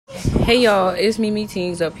Hey y'all, it's Mimi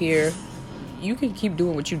Teens up here. You can keep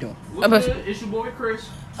doing what you doing. What's good? It's your boy Chris.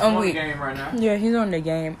 On the game right now. Yeah, he's on the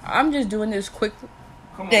game. I'm just doing this quick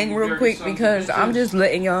thing real quick because I'm just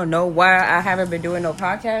letting y'all know why I haven't been doing no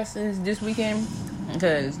podcasts this weekend.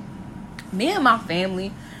 Because me and my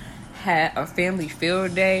family had a family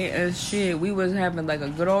field day and shit. We was having like a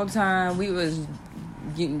good old time. We was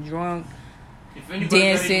getting drunk. If anybody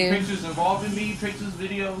dancing. got any pictures involving me, pictures,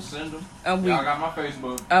 videos, send them. Y'all got my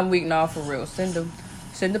Facebook. I'm weak now for real. Send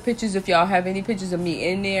the pictures if y'all have any pictures of me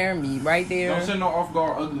in there, me right there. Don't send no off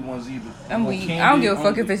guard ugly ones either. I'm weak. I don't give a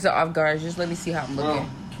fuck if it's an off guard. Just let me see how I'm looking.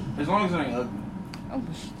 As long as it ain't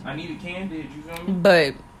ugly. I need a candid. You feel me?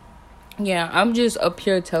 But yeah, I'm just up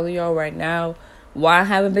here telling y'all right now why I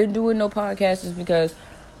haven't been doing no podcasts is because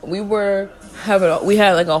we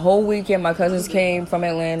had like a whole weekend. My cousins came from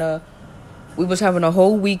Atlanta. We was having a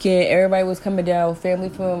whole weekend. Everybody was coming down. Family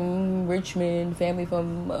from Richmond, family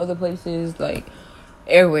from other places, like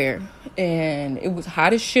everywhere. And it was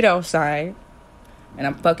hot as shit outside. And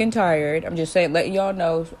I'm fucking tired. I'm just saying, letting y'all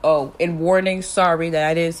know. Oh, and warning, sorry that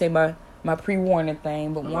I didn't say my pre-warning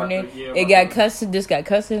thing. But warning, it got cussing. This got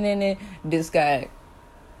cussing in it. This got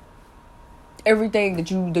everything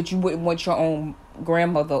that you wouldn't want your own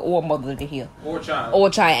grandmother or mother to hear. Or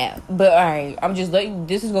child. But alright, I'm just letting,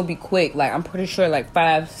 this is gonna be quick. Like, I'm pretty sure like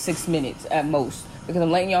 5-6 minutes at most. Because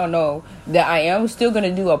I'm letting y'all know that I am still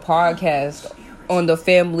gonna do a podcast on the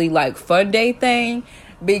family like fun day thing.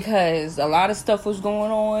 Because a lot of stuff was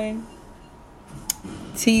going on.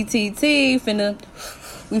 We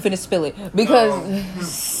finna spill it.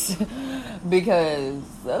 Because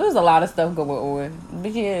there's a lot of stuff going on.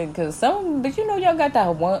 But yeah, but you know y'all got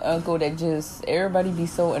that one uncle that just everybody be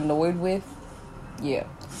so annoyed with. Yeah.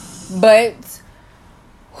 But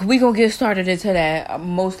we gonna get started into that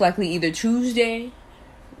most likely either Tuesday.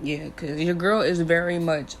 Yeah, because your girl is very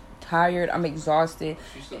much tired. I'm exhausted.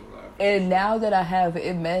 And now that I have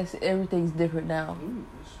MS, everything's different now.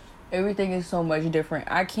 Everything is so much different.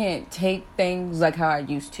 I can't take things like how I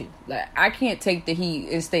used to. Like, I can't take the heat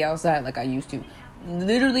and stay outside like I used to.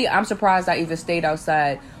 Literally, I'm surprised I even stayed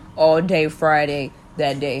outside all day Friday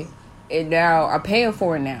that day. And now, I'm paying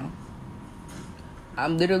for it now.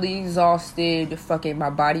 I'm literally exhausted. Fucking, my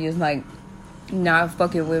body is, like, not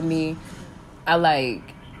fucking with me. I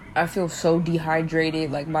feel so dehydrated.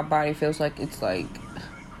 Like, my body feels like it's, like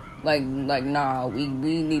nah, we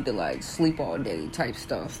need to like sleep all day type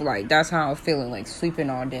stuff. Like, that's how I'm feeling, like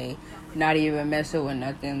sleeping all day, not even messing with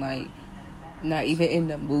nothing, like not even in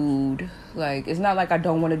the mood. Like, it's not like I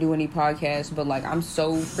don't want to do any podcasts, but like I'm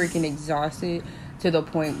so freaking exhausted to the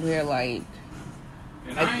point where like,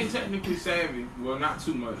 and I ain't technically savvy, well, not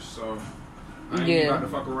too much, so I ain't about to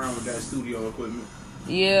fuck around with that studio equipment.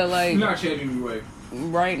 Yeah, like, you're not shedding me away.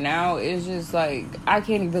 Right now, it's just like I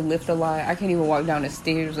can't even lift a lot. I can't even walk down the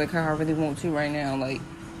stairs like how I really want to right now. Like,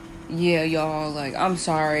 yeah, y'all. Like, I'm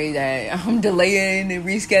sorry that I'm delaying and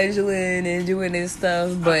rescheduling and doing this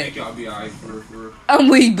stuff, but I think y'all be alright for real. I'm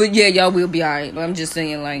weak, but yeah, y'all will be alright. I'm just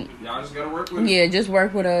saying, like, y'all just gotta work with us. Yeah, just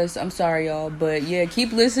work with us. I'm sorry, y'all, but yeah,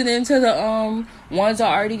 keep listening to the ones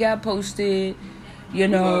I already got posted. You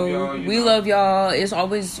know, we love y'all. It's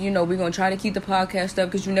always, you know, we're going to try to keep the podcast up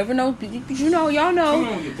because you never know. You know, y'all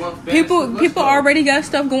know. People already got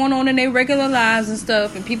stuff going on in their regular lives and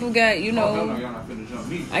stuff. And people got, you know. No, y'all not finna jump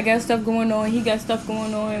me. I got stuff going on. He got stuff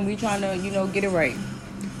going on. And we trying to, you know, get it right.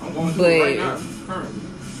 I'm going to do it right now, currently.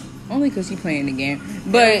 Only because he playing the game.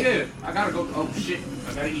 But. Yeah, I got to go. Oh, shit.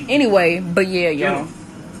 I got to eat. Anyway, but yeah, y'all.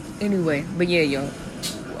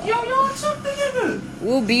 Y'all, something in it.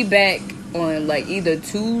 We'll be back on like either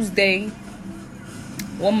Tuesday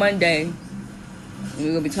or Monday. We're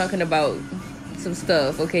gonna be talking about some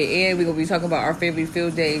stuff, okay? And we're gonna be talking about our family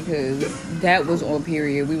field day because that was on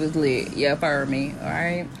period. We was lit. Yeah, fire me. All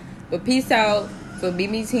right. But peace out for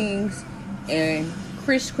Mimi Teens and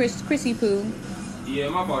Chrissy Poo. Yeah,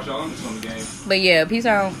 my fault, y'all. I'm just on the game. But yeah, peace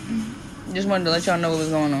out. Just wanted to let y'all know what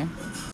was going on.